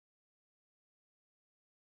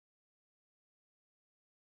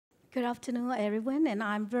Good afternoon, everyone, and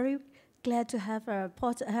I'm very glad to have an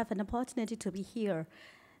opportunity to be here.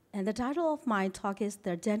 And the title of my talk is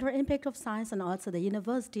The Gender Impact of Science and Arts at the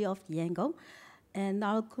University of Yangon. And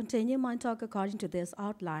I'll continue my talk according to this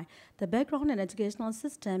outline. The background and educational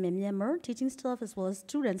system in Myanmar, teaching staff as well as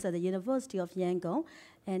students at the University of Yangon,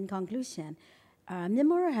 and conclusion.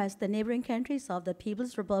 Myanmar has the neighboring countries of the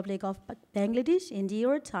People's Republic of Bangladesh,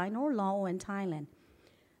 India, Timor, Laos, and Thailand.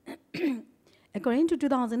 According to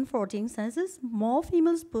 2014 census, more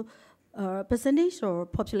females percentage are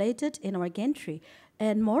populated in our country,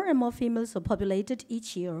 and more females are populated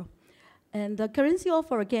each year. And the currency of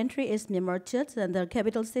our country is Myanmar Kyat, and the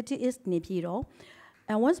capital city is Naypyidaw.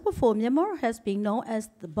 And once before, Myanmar has been known as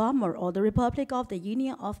the Burma or the Republic of the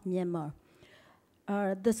Union of Myanmar.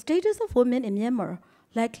 The status of women in Myanmar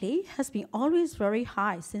likely has been always very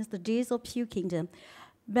high since the days of Pew Kingdom.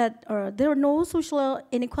 But there are no social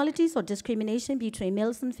inequalities or discrimination between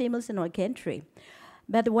males and females in our country.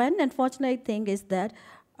 But one unfortunate thing is that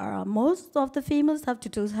most of the females have to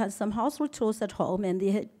do some household chores at home, and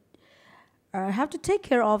they have to take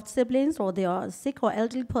care of siblings, or they are sick or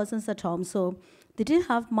elderly persons at home. So they didn't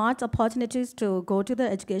have much opportunities to go to the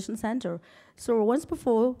education center. So once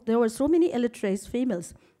before, there were so many illiterate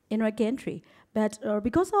females in our country. But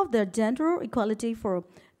because of the gender equality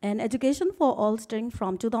and education for all starting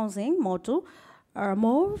from 2000 motto,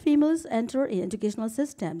 more females enter in educational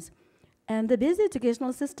systems. And the basic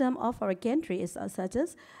educational system of our country is such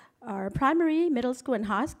as primary, middle school, and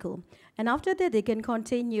high school. And after that, they can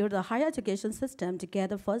continue the higher education system to get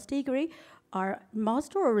the first degree or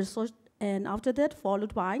master or research, and after that,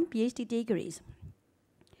 followed by PhD degrees.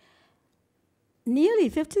 Nearly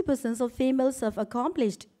 50% of females have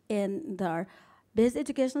accomplished in the basic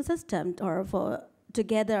education system or to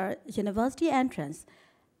get their university entrance.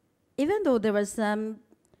 Even though there was some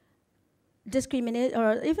discrimination,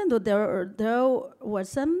 or even though there were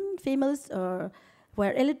some females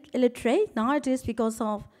were illiterate nowadays because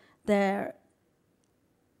of their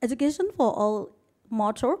education for all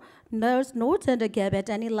motto, there's no gender gap at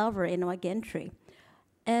any level in our country.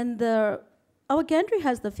 And our country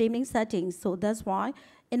has the feminine settings, so that's why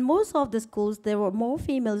in most of the schools there were more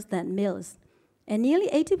females than males, and nearly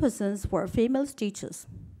 80% were female teachers.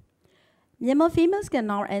 Myanmar females can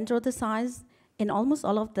now enter the science in almost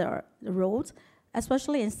all of their roles,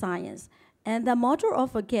 especially in science. And the motto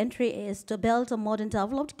of our country is to build a modern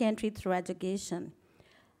developed country through education.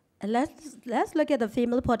 And let's look at the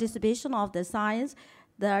female participation of the science,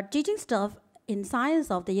 the teaching staff in science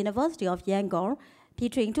of the University of Yangon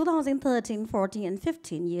between 2013, 14, and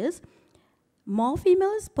 15 years. More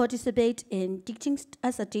females participate in teaching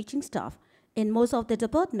as a teaching staff in most of the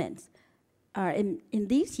departments in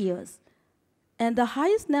these years. And the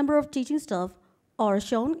highest number of teaching staff are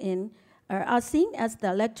seen as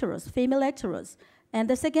the lecturers, female lecturers. And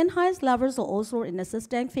the second highest levels are also in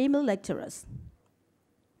assistant female lecturers.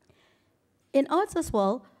 In arts as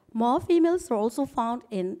well, more females are also found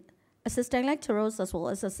in assistant lecturers as well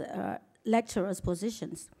as lecturers'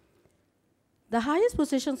 positions. The highest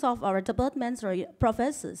positions of our departments are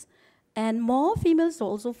professors, and more females are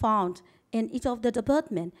also found in each of the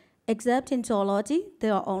departments, except in zoology,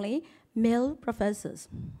 there are only male professors.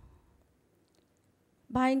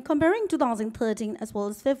 By comparing 2013 as well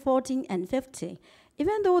as 14 and 15,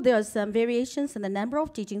 even though there are some variations in the number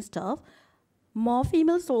of teaching staff, more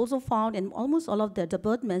females are also found in almost all of the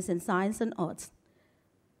departments in science and arts.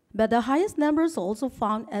 But the highest numbers are also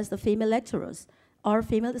found as the female lecturers or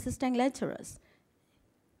female assistant lecturers.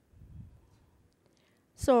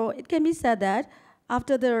 So it can be said that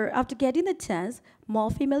after getting the chance, more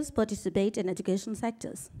females participate in education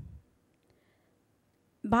sectors.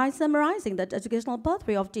 By summarizing the educational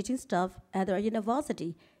pathway of teaching staff at the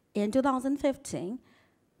university in 2015,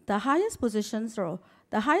 the highest positions or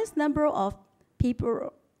the highest number of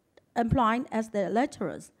people employed as the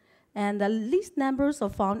lecturers, and the least numbers are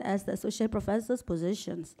found as the associate professors'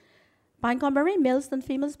 positions. By comparing males and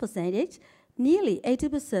females percentage, nearly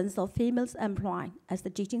 80% of females employed as the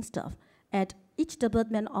teaching staff at each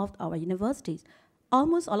department of our universities,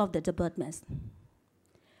 almost all of the departments.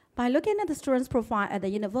 By looking at the students' profile at the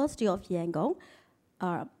University of Yangon,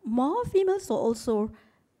 more females are also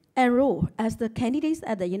enrolled as the candidates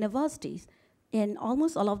at the universities in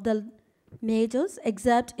almost all of the majors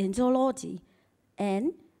except in zoology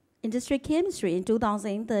and industry chemistry in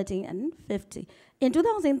 2013 and 50. In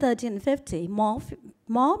 2013 and 50, more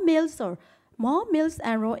males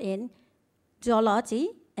enrolled in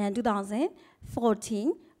zoology, and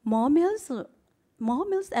 2014, more males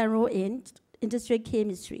enrolled in industry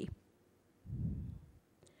chemistry.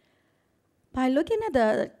 By looking at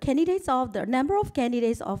the number of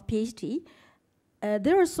candidates of PhD,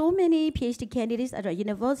 there are so many PhD candidates at our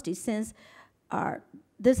university since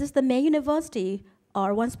this is the main university,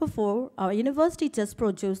 or once before, our university just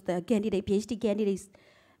produced the PhD candidates.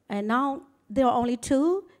 And now there are only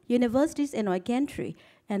 2 universities in our country,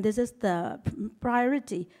 and this is the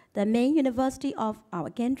priority, the main university of our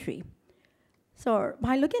country. So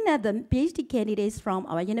by looking at the PhD candidates from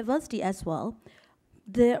our university as well,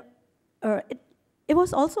 it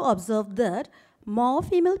was also observed that more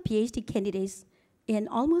female PhD candidates in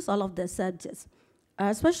almost all of the subjects,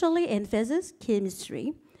 especially in physics,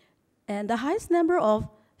 chemistry, and the highest number of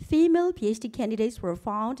female PhD candidates were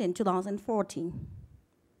found in 2014.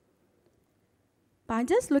 By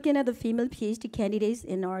just looking at the female PhD candidates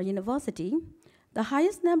in our university, the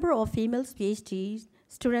highest number of female PhD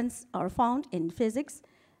students are found in physics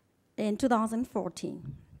in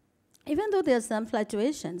 2014. Even though there are some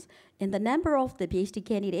fluctuations in the number of the PhD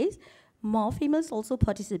candidates, more females also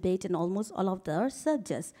participate in almost all of the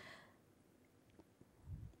subjects.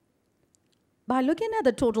 By looking at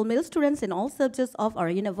the total male students in all subjects of our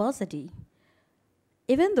university,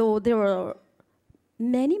 even though there were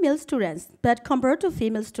many male students, but compared to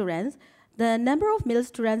female students, the number of male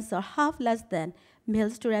students are half less than male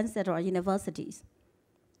students at our universities.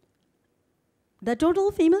 The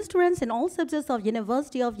total female students in all subjects of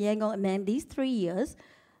University of Yangon among these 3 years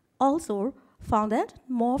also found that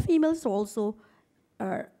more females also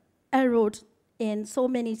enrolled in so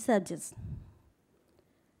many subjects.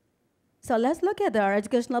 So let's look at our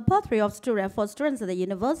educational pathway of for students at the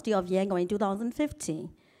University of Yangon in 2015.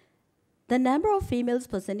 The number of females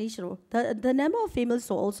the number of females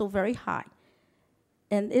are also very high,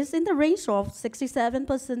 and is in the range of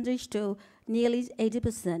 67% to nearly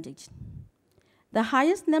 80%. The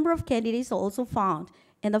highest number of candidates are also found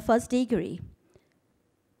in the first degree.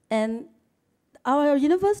 And our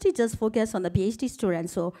university just focused on the PhD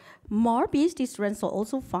students, so more PhD students are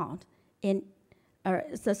also found in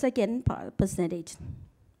the second percentage.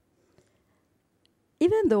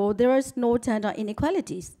 Even though there is no gender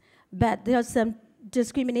inequalities, but there are some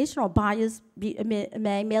discrimination or bias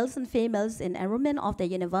among males and females in enrollment of the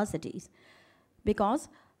universities, because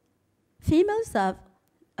females are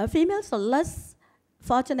less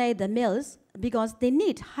fortunate than males because they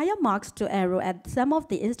need higher marks to enroll at some of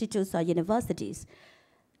the institutes or universities.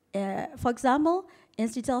 For example,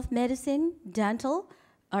 Institute of Medicine, Dental,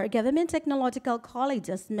 or government technological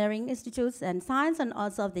colleges, marine institutes, and science and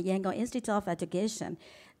arts of the Yangon Institute of Education.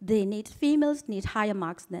 Females need higher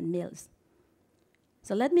marks than males.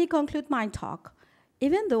 So let me conclude my talk.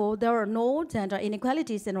 Even though there are no gender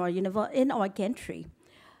inequalities in our country,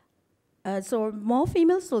 so more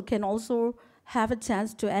females can also have a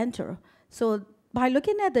chance to enter. So by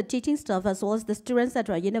looking at the teaching staff as well as the students at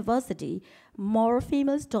our university, more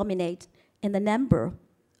females dominate in the number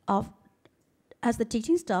as the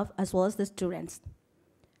teaching staff as well as the students.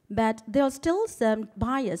 But there are still some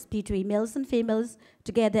bias between males and females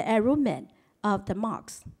to get the enrollment of the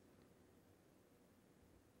marks.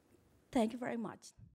 Thank you very much.